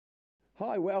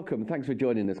Hi, welcome. Thanks for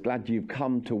joining us. Glad you've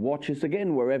come to watch us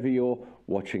again, wherever you're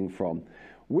watching from.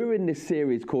 We're in this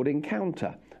series called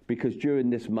Encounter because during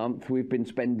this month we've been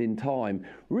spending time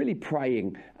really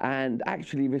praying and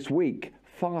actually this week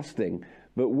fasting,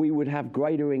 but we would have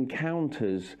greater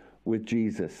encounters with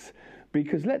Jesus.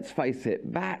 Because let's face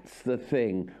it, that's the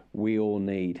thing we all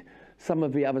need. Some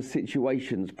of the other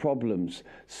situations, problems,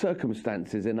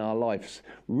 circumstances in our lives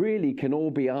really can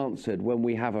all be answered when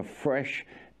we have a fresh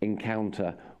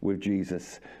encounter with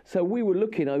Jesus. So we were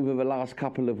looking over the last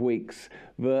couple of weeks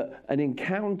that an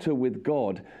encounter with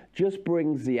God just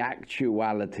brings the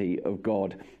actuality of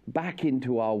God back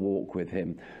into our walk with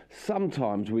him.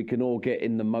 Sometimes we can all get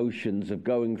in the motions of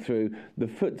going through the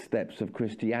footsteps of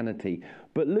Christianity,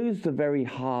 but lose the very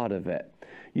heart of it.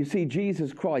 You see,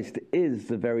 Jesus Christ is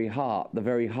the very heart, the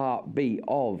very heartbeat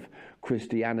of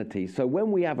Christianity. So when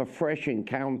we have a fresh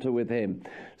encounter with him,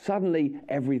 suddenly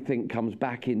everything comes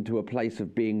back into a place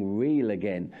of being real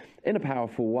again in a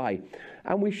powerful way.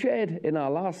 And we shared in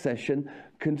our last session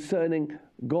concerning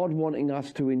God wanting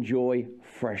us to enjoy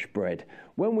fresh bread.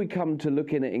 When we come to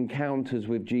looking at encounters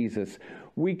with Jesus,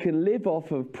 we can live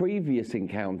off of previous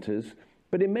encounters,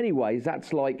 but in many ways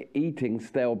that's like eating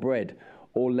stale bread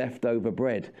or leftover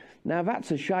bread. Now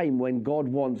that's a shame when God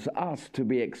wants us to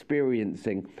be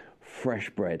experiencing fresh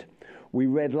bread. We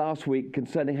read last week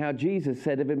concerning how Jesus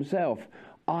said of himself,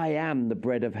 I am the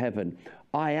bread of heaven.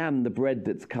 I am the bread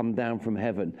that's come down from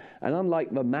heaven. And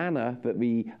unlike the manna that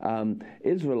the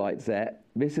Israelites ate,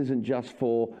 this isn't just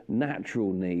for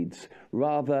natural needs.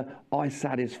 Rather, I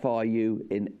satisfy you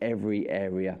in every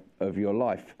area of your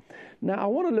life. Now I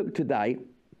want to look today,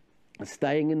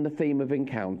 staying in the theme of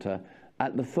encounter,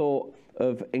 at the thought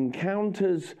of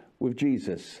encounters with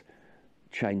Jesus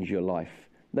change your life.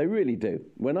 They really do.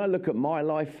 When I look at my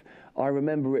life, I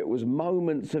remember it was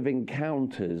moments of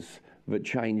encounters that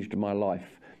changed my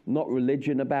life. Not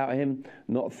religion about him,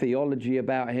 not theology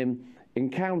about him,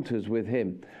 encounters with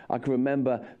him. I can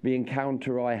remember the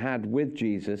encounter I had with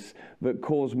Jesus that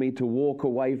caused me to walk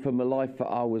away from the life that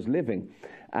I was living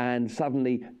and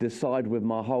suddenly decide with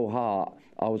my whole heart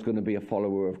I was going to be a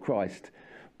follower of Christ.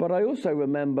 But I also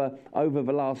remember over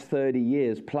the last 30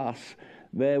 years plus,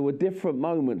 there were different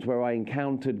moments where I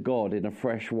encountered God in a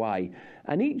fresh way.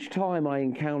 And each time I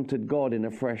encountered God in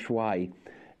a fresh way,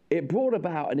 it brought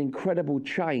about an incredible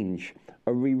change,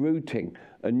 a rerouting,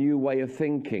 a new way of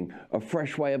thinking, a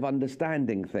fresh way of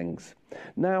understanding things.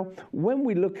 Now, when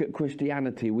we look at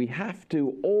Christianity, we have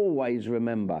to always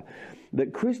remember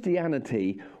that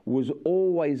Christianity was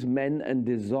always meant and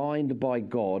designed by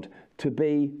God to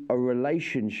be a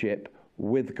relationship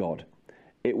with God.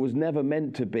 It was never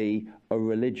meant to be a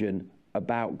religion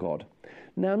about God.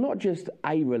 Now, not just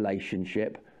a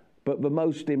relationship, but the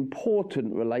most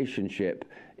important relationship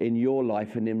in your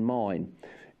life and in mine.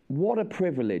 What a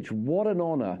privilege, what an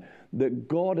honor that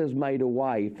God has made a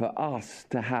way for us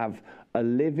to have a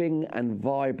living and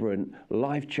vibrant,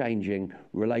 life-changing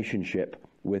relationship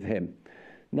with him.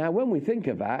 Now, when we think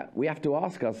of that, we have to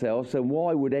ask ourselves, then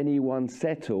why would anyone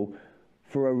settle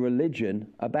for a religion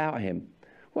about him?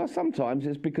 Well, sometimes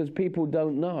it's because people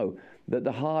don't know that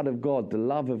the heart of God, the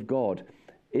love of God,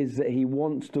 is that he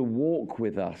wants to walk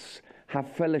with us,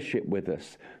 have fellowship with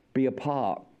us, be a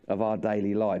part of our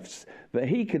daily lives. That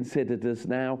he considered us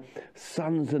now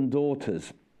sons and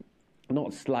daughters,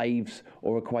 not slaves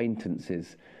or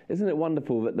acquaintances. Isn't it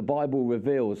wonderful that the Bible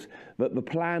reveals that the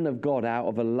plan of God out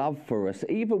of a love for us,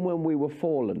 even when we were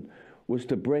fallen, was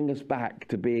to bring us back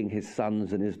to being his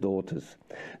sons and his daughters.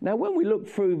 Now, when we look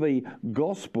through the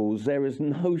Gospels, there is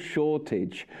no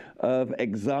shortage of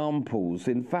examples.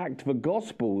 In fact, the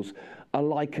Gospels are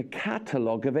like a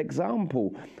catalogue of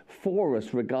example for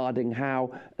us regarding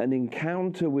how an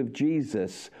encounter with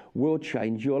Jesus will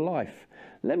change your life.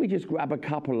 Let me just grab a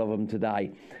couple of them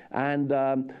today. And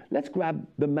let's grab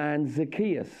the man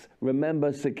Zacchaeus.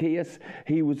 Remember Zacchaeus?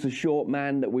 He was the short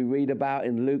man that we read about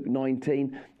in Luke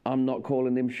 19. I'm not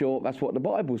calling him short. That's what the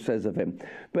Bible says of him.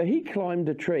 But he climbed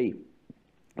a tree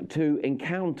to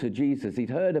encounter Jesus.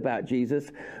 He'd heard about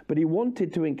Jesus, but he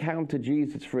wanted to encounter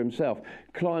Jesus for himself.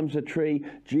 Climbs a tree.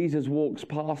 Jesus walks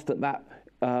past at that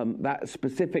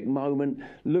specific moment,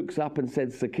 looks up and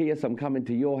said, Zacchaeus, I'm coming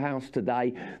to your house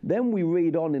today. Then we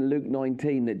read on in Luke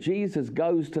 19 that Jesus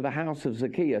goes to the house of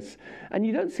Zacchaeus, and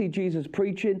you don't see Jesus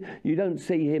preaching, you don't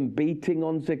see him beating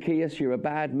on Zacchaeus, you're a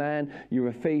bad man, you're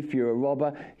a thief, you're a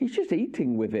robber. He's just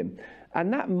eating with him.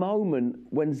 And that moment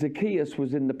when Zacchaeus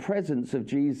was in the presence of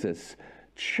Jesus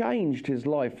changed his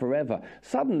life forever.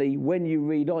 Suddenly, when you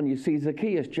read on, you see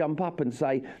Zacchaeus jump up and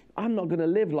say, I'm not going to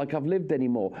live like I've lived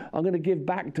anymore. I'm going to give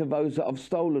back to those that I've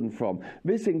stolen from.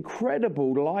 This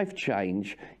incredible life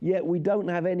change, yet we don't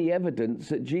have any evidence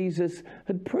that Jesus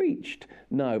had preached.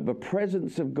 No, the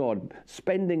presence of God,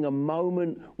 spending a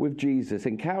moment with Jesus,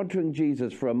 encountering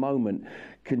Jesus for a moment,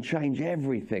 can change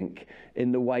everything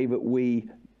in the way that we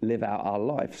live out our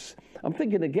lives. I'm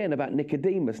thinking again about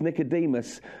Nicodemus.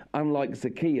 Nicodemus, unlike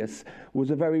Zacchaeus, was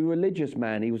a very religious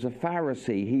man. He was a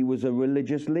Pharisee. He was a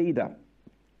religious leader.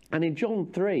 And in John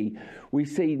 3, we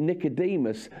see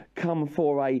Nicodemus come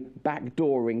for a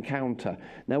backdoor encounter.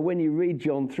 Now, when you read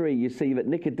John 3, you see that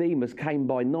Nicodemus came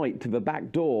by night to the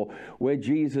back door where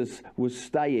Jesus was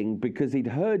staying because he'd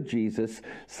heard Jesus.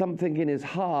 Something in his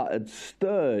heart had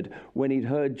stirred when he'd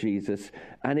heard Jesus,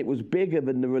 and it was bigger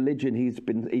than the religion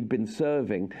he'd been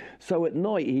serving. So at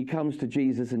night, he comes to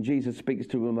Jesus, and Jesus speaks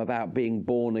to him about being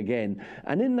born again.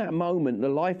 And in that moment, the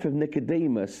life of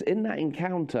Nicodemus, in that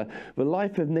encounter, the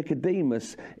life of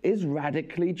Nicodemus is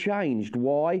radically changed.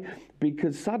 Why?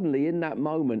 Because suddenly in that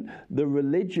moment, the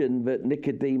religion that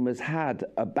Nicodemus had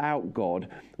about God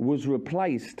was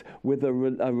replaced with a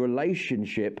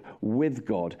relationship with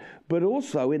God. But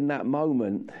also in that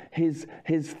moment, his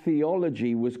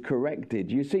theology was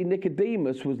corrected. You see,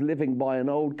 Nicodemus was living by an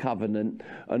old covenant,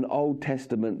 an Old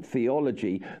Testament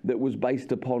theology that was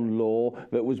based upon law,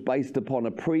 that was based upon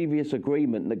a previous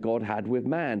agreement that God had with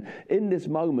man. In this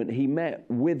moment, he met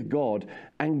with God,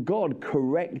 and God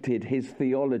corrected his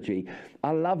theology.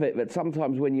 I love it that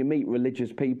sometimes when you meet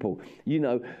religious people,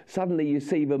 suddenly you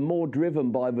see them more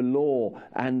driven by the law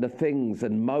and the things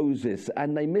and Moses,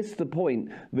 and they miss the point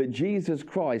that Jesus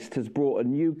Christ has brought a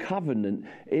new covenant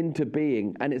into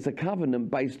being, and it's a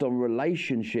covenant based on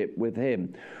relationship with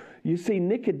him. You see,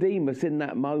 Nicodemus in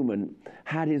that moment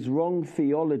had his wrong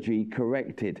theology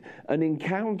corrected. An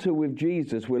encounter with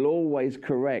Jesus will always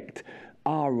correct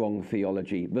our wrong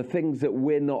theology, the things that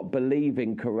we're not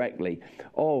believing correctly.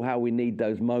 Oh, how we need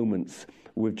those moments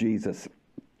with Jesus.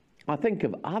 I think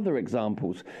of other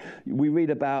examples. We read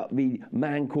about the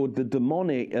man called the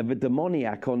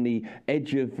demoniac on the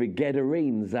edge of the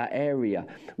Gadarenes, that area,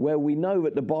 where we know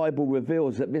that the Bible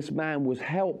reveals that this man was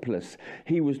helpless.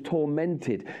 He was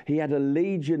tormented. He had a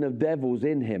legion of devils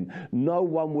in him. No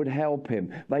one would help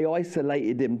him. They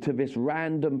isolated him to this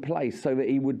random place so that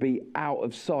he would be out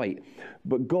of sight.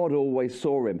 But God always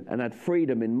saw him and had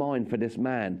freedom in mind for this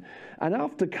man. And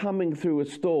after coming through a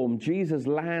storm, Jesus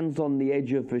lands on the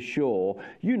edge of the shore.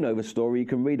 You know the story. You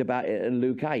can read about it in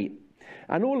Luke 8.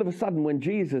 And all of a sudden, when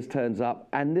Jesus turns up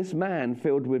and this man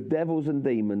filled with devils and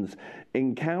demons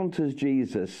encounters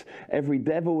Jesus, every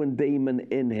devil and demon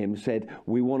in him said,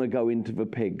 we want to go into the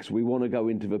pigs. We want to go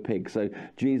into the pigs. So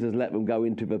Jesus let them go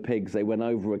into the pigs. They went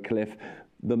over a cliff.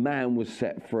 The man was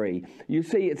set free. You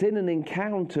see, it's in an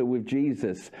encounter with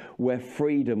Jesus where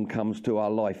freedom comes to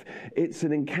our life. It's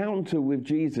an encounter with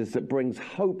Jesus that brings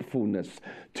hopefulness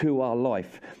to our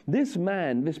life. This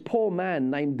man, this poor man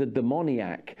named the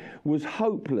demoniac, was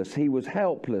hopeless. He was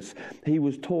helpless. He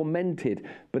was tormented.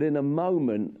 But in a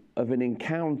moment of an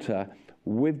encounter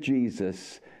with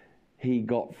Jesus, he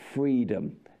got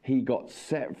freedom. He got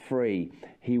set free.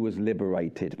 He was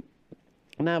liberated.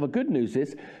 Now, the good news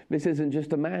is, this isn't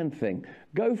just a man thing.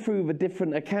 Go through the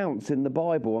different accounts in the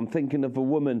Bible. I'm thinking of a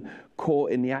woman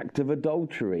caught in the act of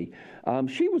adultery.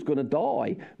 She was going to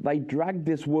die. They dragged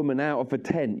this woman out of a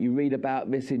tent. You read about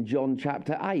this in John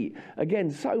chapter 8. Again,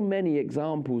 so many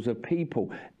examples of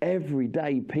people,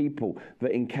 everyday people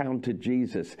that encountered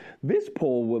Jesus. This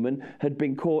poor woman had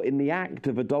been caught in the act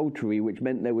of adultery, which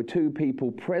meant there were two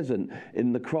people present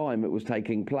in the crime that was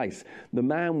taking place. The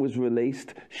man was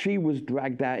released. She was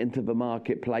dragged out into the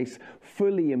marketplace,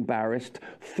 fully embarrassed,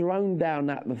 thrown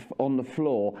down on the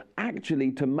floor,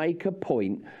 actually to make a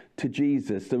point to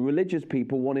Jesus. The religious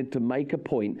people wanted to make a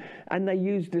point, and they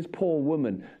used this poor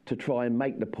woman to try and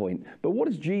make the point. But what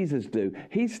does Jesus do?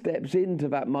 He steps into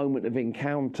that moment of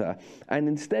encounter, and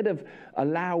instead of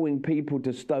allowing people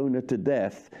to stone her to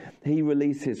death, he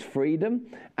releases freedom,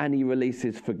 and he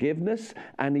releases forgiveness,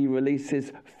 and he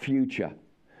releases future.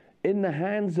 In the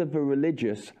hands of the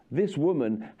religious, this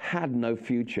woman had no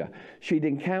future. She'd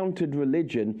encountered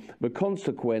religion. The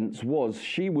consequence was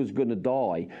she was going to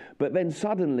die. But then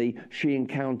suddenly she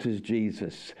encounters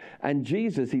Jesus. And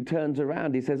Jesus, he turns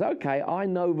around. He says, okay, I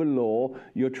know the law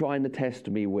you're trying to test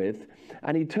me with.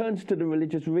 And he turns to the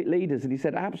religious leaders and he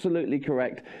said, absolutely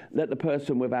correct. Let the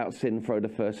person without sin throw the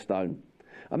first stone.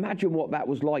 Imagine what that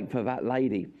was like for that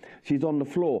lady. She's on the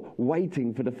floor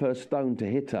waiting for the first stone to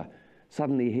hit her.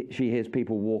 Suddenly she hears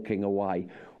people walking away.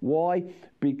 Why?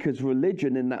 Because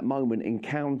religion in that moment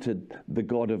encountered the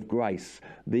God of grace,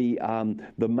 the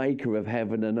maker of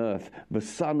heaven and earth, the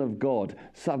Son of God,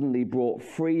 suddenly brought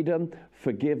freedom,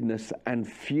 forgiveness, and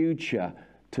future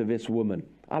to this woman.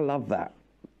 I love that.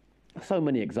 So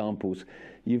many examples.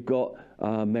 You've got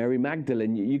Mary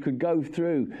Magdalene. You could go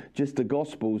through just the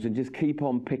Gospels and just keep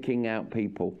on picking out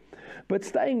people. But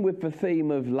staying with the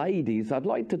theme of ladies, I'd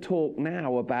like to talk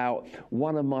now about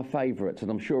one of my favourites, and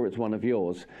I'm sure it's one of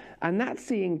yours. And that's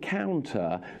the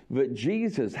encounter that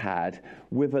Jesus had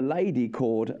with a lady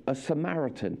called a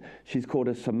Samaritan. She's called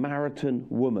a Samaritan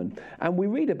woman. And we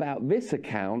read about this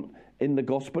account in the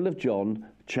Gospel of John,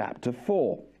 chapter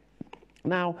 4.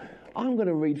 Now, I'm going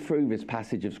to read through this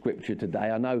passage of Scripture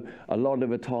today. I know a lot of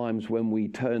the times when we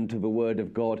turn to the Word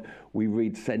of God, we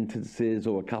read sentences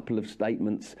or a couple of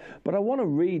statements. But I want to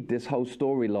read this whole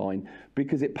storyline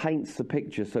because it paints the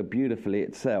picture so beautifully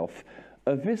itself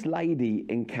of this lady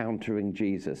encountering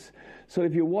Jesus. So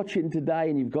if you're watching today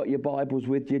and you've got your Bibles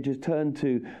with you, just turn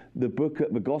to the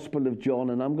Gospel of John,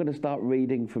 and I'm going to start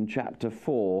reading from chapter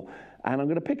 4. And I'm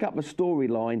going to pick up the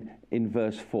storyline in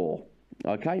verse 4.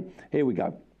 Okay, here we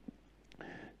go.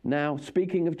 Now,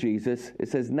 speaking of Jesus, it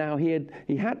says, now he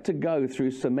had to go through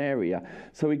Samaria.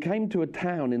 So he came to a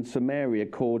town in Samaria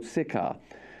called Sychar,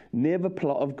 near the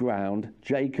plot of ground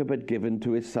Jacob had given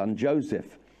to his son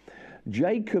Joseph.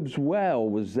 Jacob's well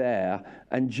was there,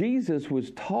 and Jesus was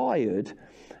tired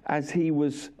as he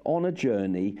was on a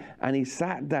journey, and he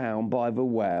sat down by the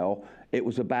well. It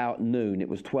was about noon. It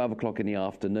was 12 o'clock in the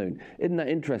afternoon. Isn't that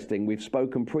interesting? We've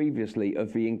spoken previously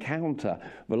of the encounter,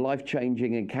 the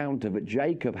life-changing encounter that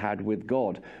Jacob had with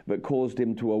God that caused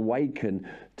him to awaken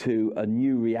to a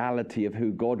new reality of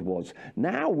who God was.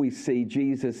 Now we see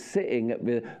Jesus sitting at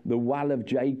the well of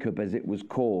Jacob, as it was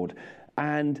called.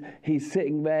 And he's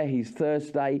sitting there, he's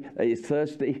thirsty.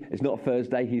 It's not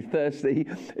Thursday, he's thirsty.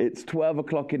 It's 12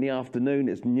 o'clock in the afternoon,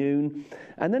 it's noon.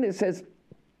 And then it says,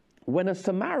 when a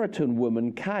Samaritan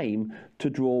woman came to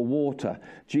draw water,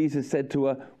 Jesus said to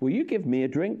her, will you give me a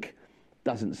drink?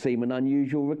 Doesn't seem an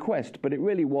unusual request, but it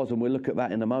really was, and we'll look at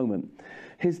that in a moment.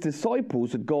 His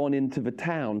disciples had gone into the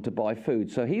town to buy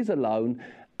food, so he's alone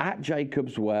at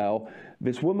Jacob's well.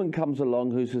 This woman comes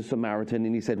along who's a Samaritan,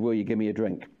 and he said, will you give me a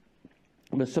drink?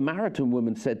 The Samaritan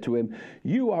woman said to him,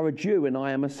 you are a Jew and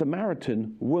I am a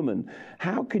Samaritan woman.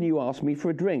 How can you ask me for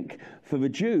a drink? For the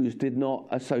Jews did not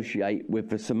associate with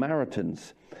the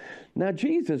Samaritans. Now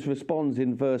Jesus responds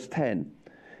in verse 10,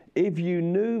 if you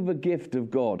knew the gift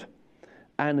of God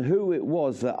and who it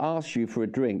was that asked you for a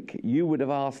drink, you would have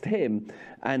asked him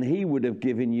and he would have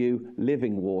given you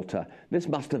living water. This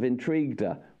must have intrigued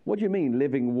her. What do you mean,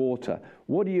 living water?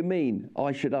 What do you mean,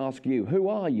 I should ask you? Who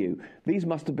are you? These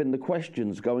must have been the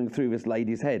questions going through this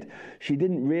lady's head. She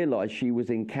didn't realize she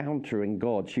was encountering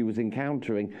God. She was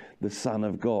encountering the Son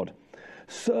of God.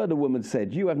 Sir, the woman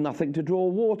said, you have nothing to draw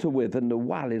water with, and the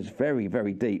well is very,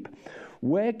 very deep.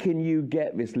 Where can you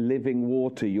get this living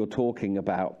water you're talking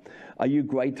about? Are you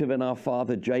greater than our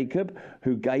father Jacob,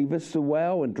 who gave us the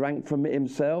well and drank from it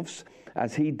himself,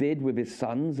 as he did with his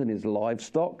sons and his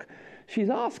livestock? She's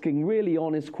asking really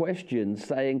honest questions,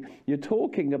 saying, you're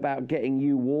talking about getting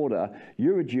you water.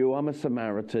 You're a Jew, I'm a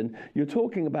Samaritan. You're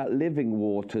talking about living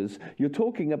waters. You're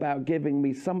talking about giving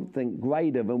me something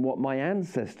greater than what my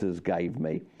ancestors gave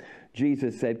me.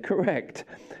 Jesus said, correct.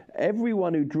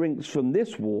 Everyone who drinks from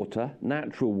this water,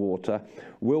 natural water,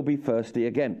 will be thirsty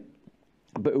again.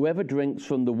 But whoever drinks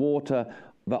from the water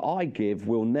that I give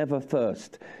will never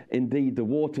thirst. Indeed, the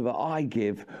water that I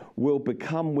give will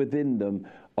become within them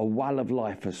a well of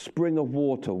life, a spring of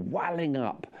water welling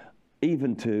up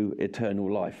even to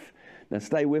eternal life. Now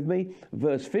stay with me.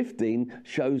 Verse 15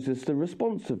 shows us the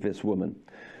response of this woman.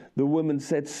 The woman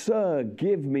said, sir,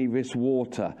 give me this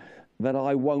water that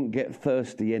I won't get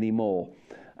thirsty anymore.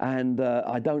 And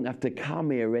I don't have to come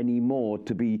here anymore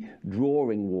to be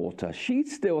drawing water.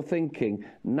 She's still thinking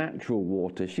natural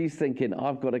water. She's thinking,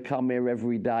 I've got to come here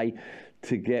every day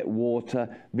to get water.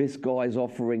 This guy's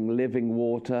offering living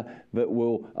water that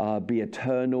will be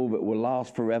eternal, that will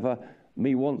last forever.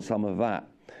 Me want some of that.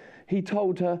 He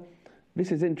told her,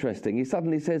 this is interesting. He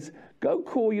suddenly says, go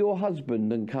call your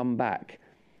husband and come back.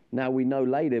 Now we know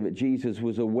later that Jesus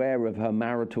was aware of her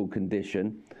marital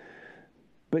condition.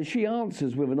 But she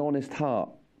answers with an honest heart.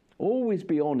 Always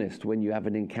be honest when you have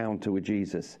an encounter with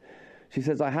Jesus. She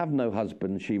says, I have no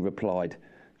husband, she replied.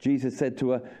 Jesus said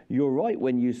to her, you're right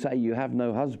when you say you have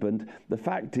no husband. The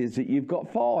fact is that you've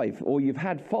got 5, or you've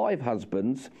had 5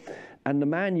 husbands, and the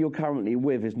man you're currently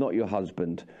with is not your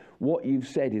husband. What you've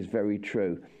said is very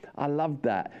true. I love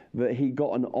that he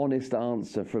got an honest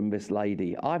answer from this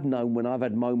lady. I've known when I've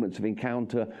had moments of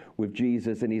encounter with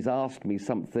Jesus and he's asked me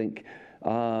something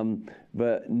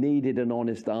but needed an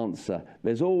honest answer.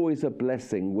 There's always a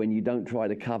blessing when you don't try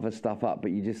to cover stuff up,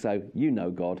 but you just say, you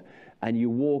know God, and you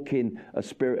walk in a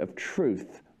spirit of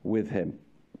truth with him.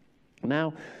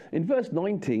 Now, in verse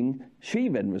 19, she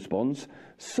then responds,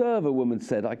 "Sir," the woman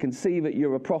said, "I can see that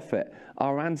you're a prophet.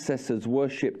 Our ancestors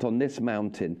worshipped on this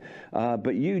mountain,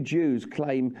 but you Jews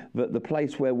claim that the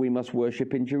place where we must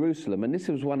worship in Jerusalem." And this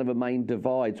was one of the main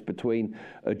divides between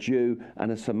a Jew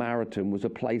and a Samaritan, was a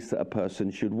place that a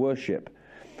person should worship.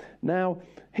 Now,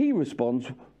 he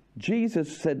responds,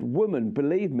 Jesus said, "Woman,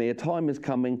 believe me, a time is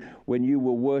coming when you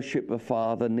will worship the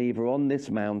Father neither on this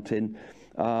mountain."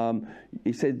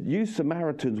 He said, "You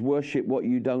Samaritans worship what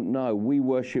you don't know. We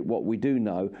worship what we do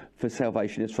know, for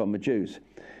salvation is from the Jews."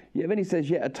 Yet then he says,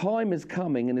 "Yet a time is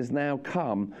coming and is now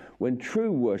come when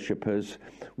true worshippers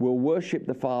will worship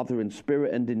the Father in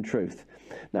spirit and in truth."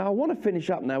 Now I want to finish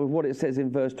up now with what it says in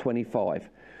verse 25.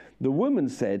 The woman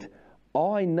said,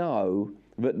 "I know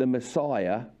that the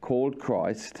Messiah, called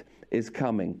Christ, is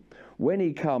coming. When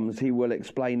he comes, he will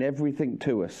explain everything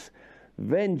to us."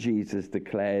 Then Jesus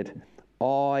declared,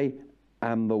 "I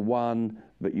am the one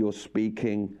that you're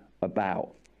speaking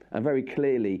about." And very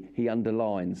clearly he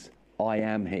underlines, I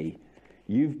am he.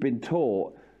 You've been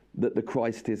taught that the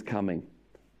Christ is coming.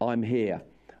 I'm here.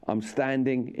 I'm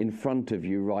standing in front of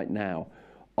you right now.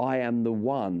 I am the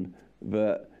one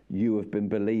that you have been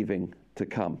believing to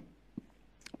come.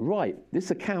 Right,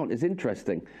 this account is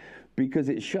interesting because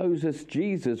it shows us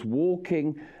Jesus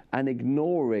walking and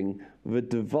ignoring the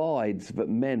divides that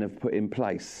men have put in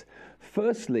place.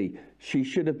 Firstly, she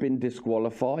should have been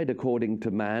disqualified according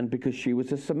to man because she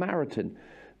was a Samaritan.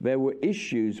 There were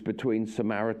issues between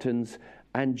Samaritans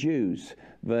and Jews.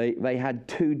 They had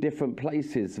two different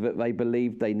places that they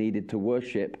believed they needed to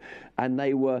worship, and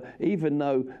they were, even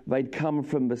though they'd come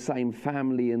from the same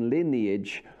family and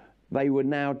lineage, they were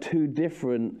now two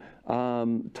different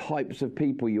types of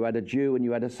people. You had a Jew and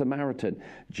you had a Samaritan.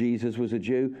 Jesus was a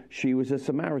Jew, she was a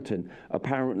Samaritan.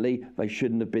 Apparently, they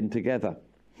shouldn't have been together.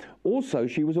 Also,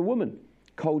 she was a woman.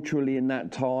 Culturally in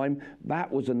that time,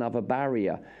 that was another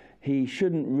barrier. He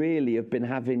shouldn't really have been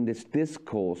having this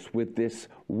discourse with this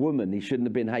woman. He shouldn't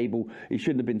have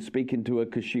been speaking to her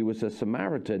because she was a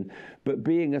Samaritan. But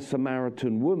being a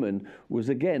Samaritan woman was,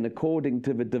 again, according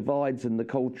to the divides and the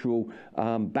cultural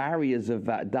barriers of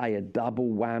that day, a double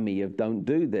whammy of don't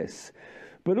do this.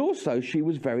 But also, she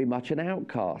was very much an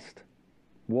outcast.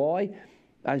 Why?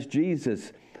 As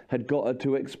Jesus had got her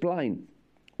to explain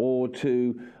or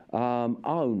to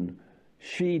own.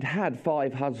 She'd had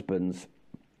 5 husbands.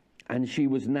 And she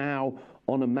was now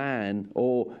on a man,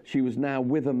 or she was now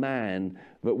with a man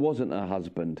that wasn't her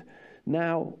husband.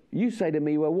 Now, you say to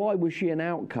me, well, why was she an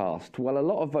outcast? Well, a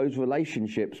lot of those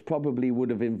relationships probably would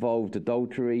have involved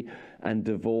adultery and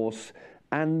divorce.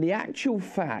 And the actual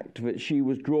fact that she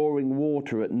was drawing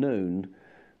water at noon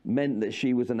meant that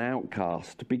she was an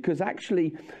outcast. Because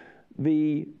actually,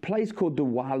 the place called the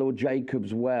Well or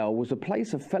Jacob's Well was a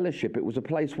place of fellowship. It was a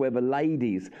place where the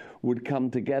ladies would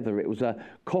come together. It was a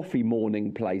coffee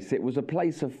morning place. It was a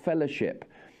place of fellowship.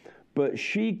 But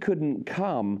she couldn't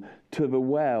come to the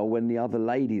well when the other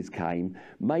ladies came,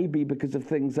 maybe because of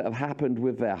things that have happened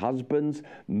with their husbands,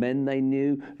 men they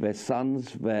knew, their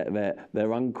sons,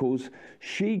 their uncles.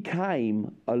 She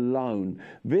came alone.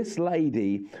 This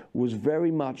lady was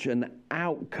very much an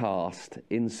outcast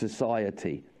in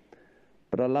society.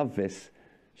 But I love this.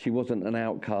 She wasn't an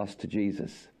outcast to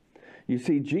Jesus. You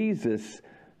see, Jesus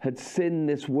had seen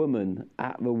this woman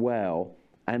at the well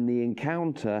and the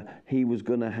encounter he was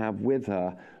going to have with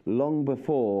her long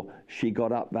before she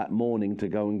got up that morning to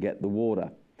go and get the water.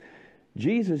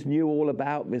 Jesus knew all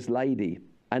about this lady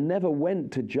and never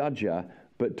went to judge her,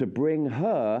 but to bring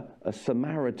her, a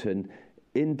Samaritan,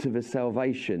 into the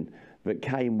salvation that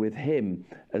came with him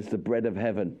as the bread of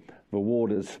heaven, the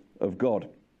waters of God.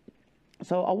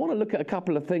 So I want to look at a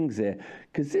couple of things here,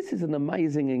 because this is an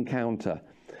amazing encounter.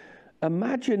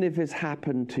 Imagine if this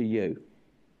happened to you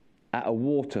at a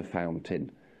water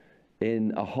fountain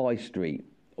in a high street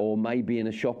or maybe in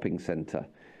a shopping centre.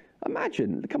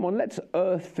 Imagine, come on, let's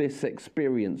earth this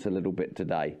experience a little bit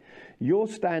today. You're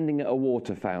standing at a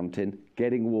water fountain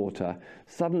getting water.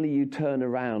 Suddenly you turn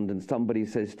around and somebody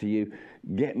says to you,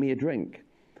 "Get me a drink."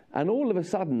 And all of a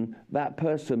sudden, that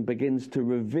person begins to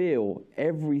reveal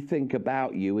everything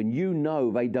about you, and you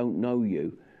know they don't know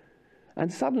you.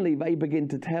 And suddenly they begin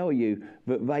to tell you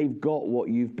that they've got what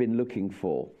you've been looking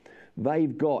for.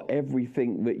 They've got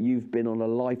everything that you've been on a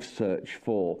life search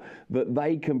for, that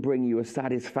they can bring you a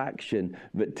satisfaction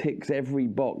that ticks every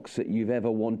box that you've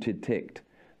ever wanted ticked.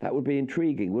 That would be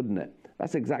intriguing, wouldn't it?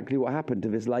 That's exactly what happened to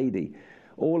this lady.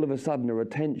 All of a sudden, her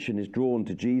attention is drawn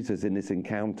to Jesus in this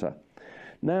encounter.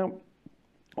 Now,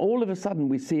 all of a sudden,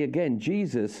 we see again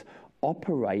Jesus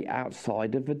operate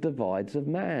outside of the divides of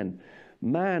man.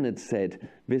 Man had said,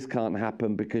 this can't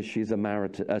happen because she's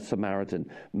a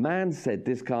Samaritan. Man said,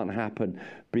 this can't happen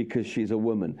because she's a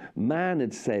woman. Man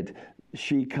had said,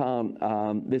 this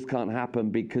can't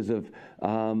happen because of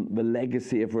the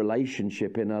legacy of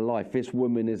relationship in her life. This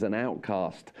woman is an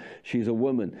outcast. She's a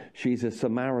woman. She's a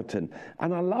Samaritan.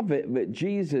 And I love it that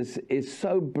Jesus is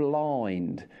so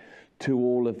blind to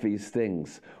all of these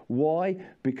things. Why?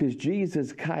 Because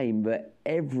Jesus came that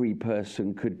every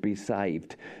person could be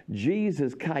saved.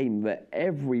 Jesus came that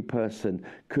every person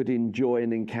could enjoy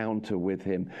an encounter with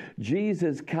him.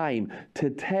 Jesus came to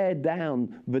tear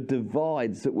down the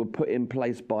divides that were put in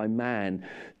place by man,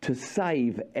 to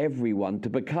save everyone, to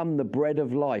become the bread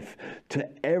of life to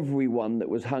everyone that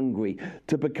was hungry,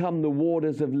 to become the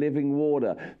waters of living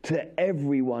water to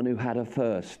everyone who had a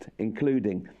thirst,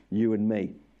 including you and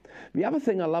me. The other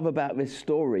thing I love about this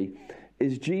story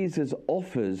is Jesus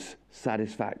offers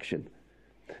satisfaction.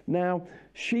 Now,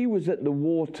 she was at the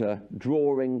well,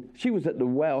 drawing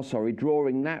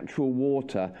natural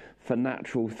water for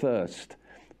natural thirst.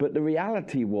 But the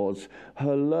reality was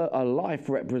her life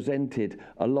represented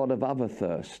a lot of other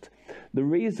thirst. The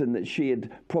reason that she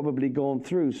had probably gone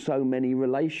through so many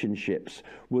relationships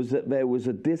was that there was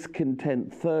a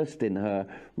discontent thirst in her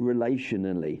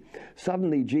relationally.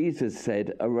 Suddenly Jesus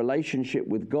said a relationship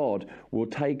with God will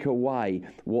take away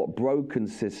what broken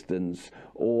systems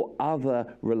or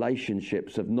other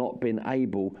relationships have not been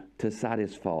able to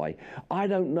satisfy. I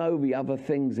don't know the other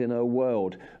things in her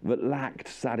world that lacked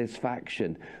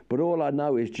satisfaction, but all I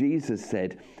know is Jesus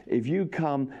said, if you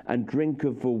come and drink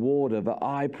of the water that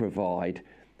I provide,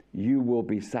 you will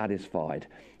be satisfied.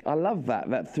 I love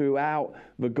that throughout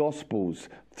the Gospels,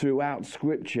 throughout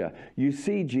Scripture, you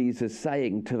see Jesus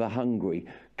saying to the hungry,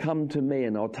 come to me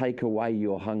and I'll take away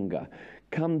your hunger.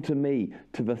 Come to me,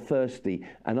 to the thirsty,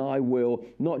 and I will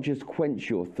not just quench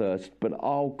your thirst, but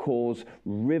I'll cause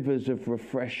rivers of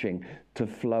refreshing to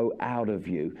flow out of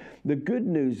you. The good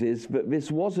news is that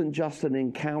this wasn't just an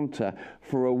encounter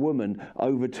for a woman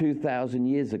over 2,000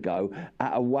 years ago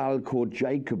at a well called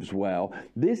Jacob's Well.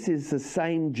 This is the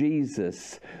same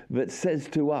Jesus that says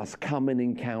to us, come and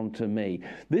encounter me.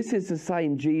 This is the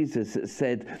same Jesus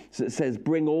that says,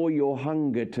 bring all your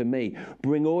hunger to me,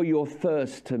 bring all your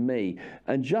thirst to me.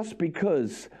 And just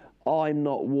because I'm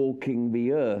not walking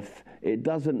the earth, it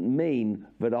doesn't mean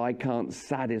that I can't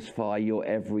satisfy your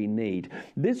every need.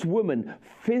 This woman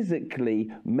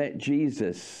physically met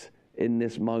Jesus in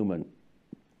this moment.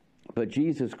 But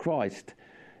Jesus Christ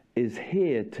is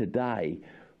here today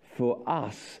for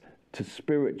us to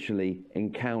spiritually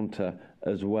encounter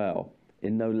as well,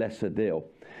 in no lesser deal.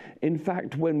 In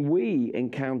fact, when we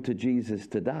encounter Jesus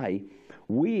today,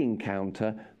 we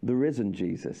encounter the risen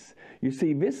Jesus. You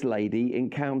see, this lady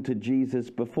encountered Jesus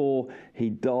before he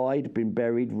died, been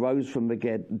buried, rose from the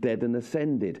dead and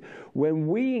ascended. When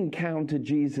we encounter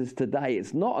Jesus today,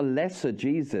 it's not a lesser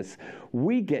Jesus.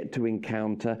 We get to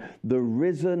encounter the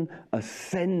risen,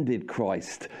 ascended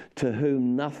Christ, to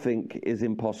whom nothing is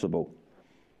impossible.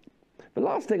 The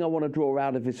last thing I want to draw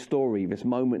out of this story, this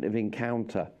moment of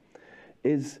encounter,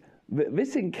 is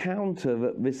this encounter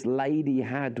that this lady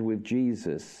had with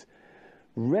Jesus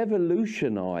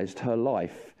revolutionized her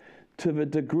life to the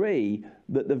degree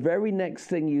that the very next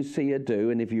thing you see her do,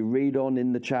 and if you read on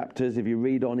in the chapters, if you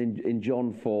read on in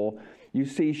John 4, you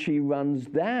see she runs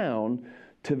down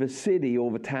to the city or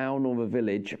the town or the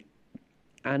village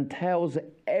and tells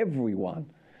everyone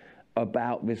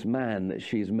about this man that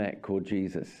she's met called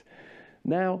Jesus.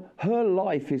 Now, her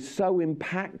life is so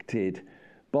impacted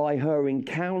by her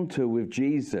encounter with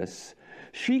Jesus,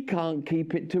 she can't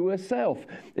keep it to herself.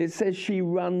 It says she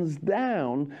runs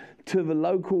down to the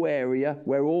local area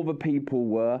where all the people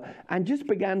were and just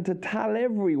began to tell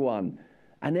everyone.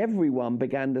 And everyone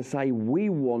began to say, we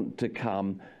want to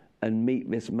come and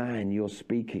meet this man you're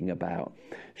speaking about.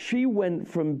 She went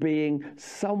from being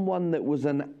someone that was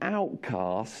an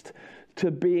outcast to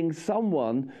being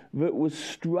someone that was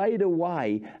straight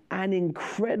away an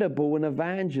an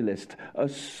evangelist, a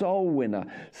soul winner,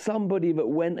 somebody that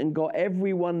went and got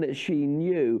everyone that she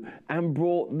knew and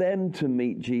brought them to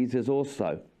meet Jesus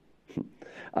also.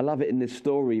 I love it in this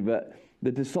story that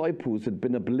the disciples had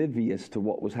been oblivious to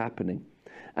what was happening.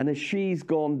 And as she's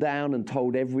gone down and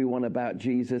told everyone about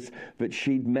Jesus, that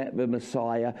she'd met the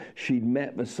Messiah, she'd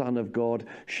met the Son of God,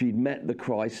 she'd met the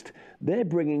Christ, they're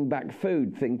bringing back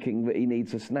food thinking that he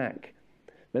needs a snack.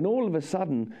 Then all of a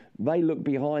sudden, they look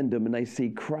behind them and they see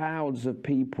crowds of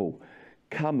people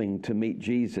coming to meet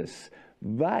Jesus.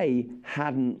 They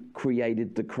hadn't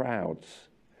created the crowds.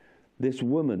 This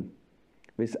woman,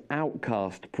 this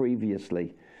outcast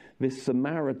previously, this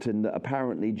Samaritan that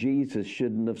apparently Jesus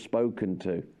shouldn't have spoken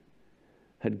to,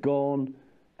 had gone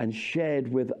and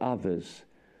shared with others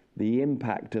the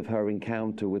impact of her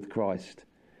encounter with Christ.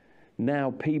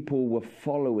 Now people were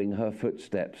following her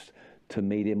footsteps to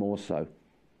meet him also.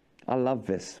 I love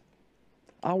this.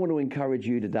 I want to encourage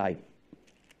you today.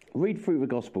 Read through the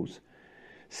Gospels.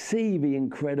 See the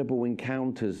incredible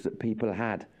encounters that people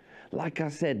had. Like I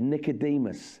said,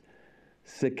 Nicodemus,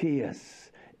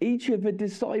 Zacchaeus, each of the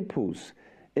disciples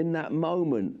in that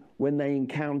moment when they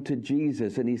encountered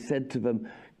Jesus and he said to them,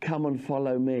 "Come and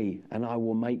follow me and I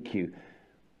will make you."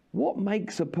 What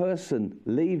makes a person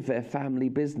leave their family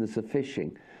business of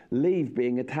fishing, leave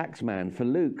being a taxman, for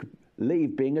Luke,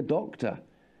 leave being a doctor?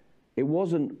 It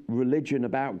wasn't religion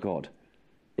about God.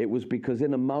 It was because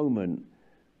in a moment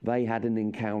they had an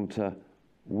encounter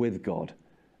with God,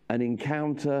 an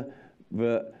encounter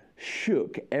that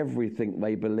shook everything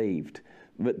they believed,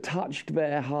 that touched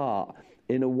their heart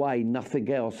in a way nothing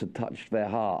else had touched their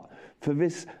heart. For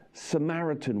this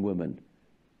Samaritan woman,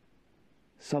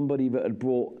 somebody that had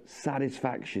brought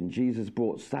satisfaction, Jesus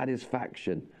brought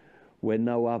satisfaction where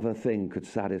no other thing could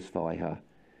satisfy her.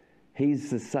 He's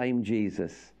the same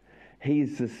Jesus.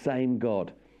 He's the same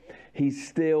God. He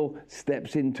still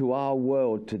steps into our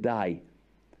world today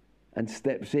and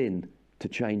steps in to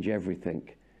change everything.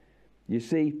 You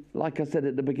see, like I said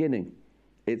at the beginning,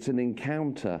 it's an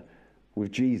encounter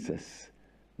with Jesus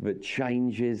that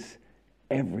changes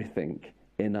everything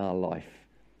in our life.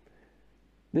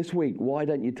 This week, why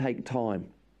don't you take time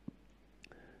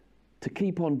to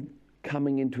keep on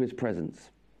coming into his presence?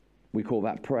 We call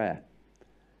that prayer.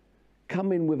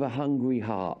 Come in with a hungry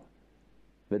heart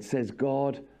that says,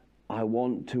 "God, I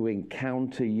want to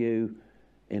encounter you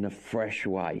in a fresh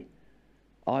way."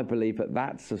 I believe that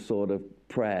that's the sort of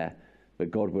prayer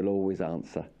that God will always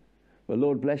answer. The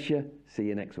Lord bless you. See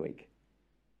you next week.